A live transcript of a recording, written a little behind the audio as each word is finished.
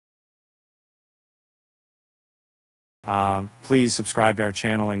Please subscribe to our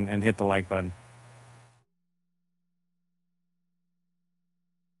channel and hit the like button.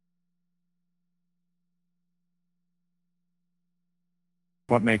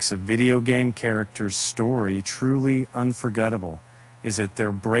 What makes a video game character's story truly unforgettable? Is it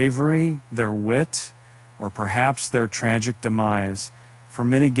their bravery, their wit, or perhaps their tragic demise? For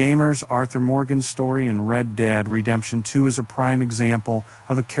many gamers, Arthur Morgan's story in Red Dead Redemption 2 is a prime example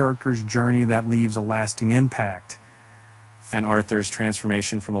of a character's journey that leaves a lasting impact. And Arthur's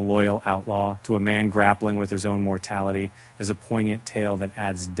transformation from a loyal outlaw to a man grappling with his own mortality is a poignant tale that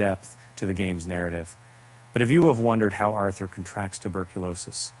adds depth to the game's narrative. But if you have wondered how Arthur contracts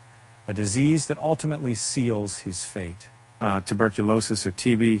tuberculosis, a disease that ultimately seals his fate. Tuberculosis, or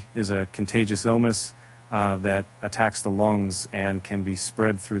TB, is a contagious illness that attacks the lungs and can be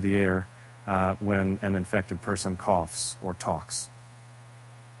spread through the air when an infected person coughs or talks.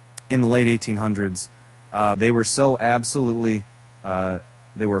 In the late 1800s, they were so absolutely,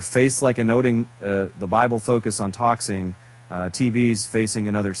 they were faced like a noting the Bible focus on toxing, TB's facing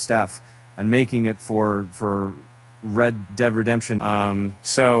another step, and making it for Red Dead Redemption.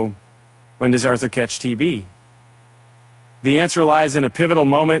 So, when does Arthur catch TB? The answer lies in a pivotal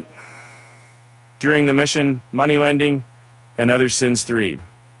moment during the mission Moneylending and Other Sins 3.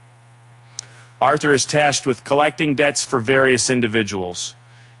 Arthur is tasked with collecting debts for various individuals,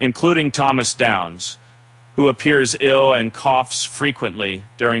 including Thomas Downes, who appears ill and coughs frequently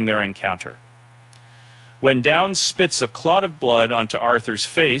during their encounter. When Downes spits a clot of blood onto Arthur's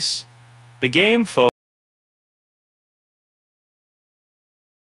face, the game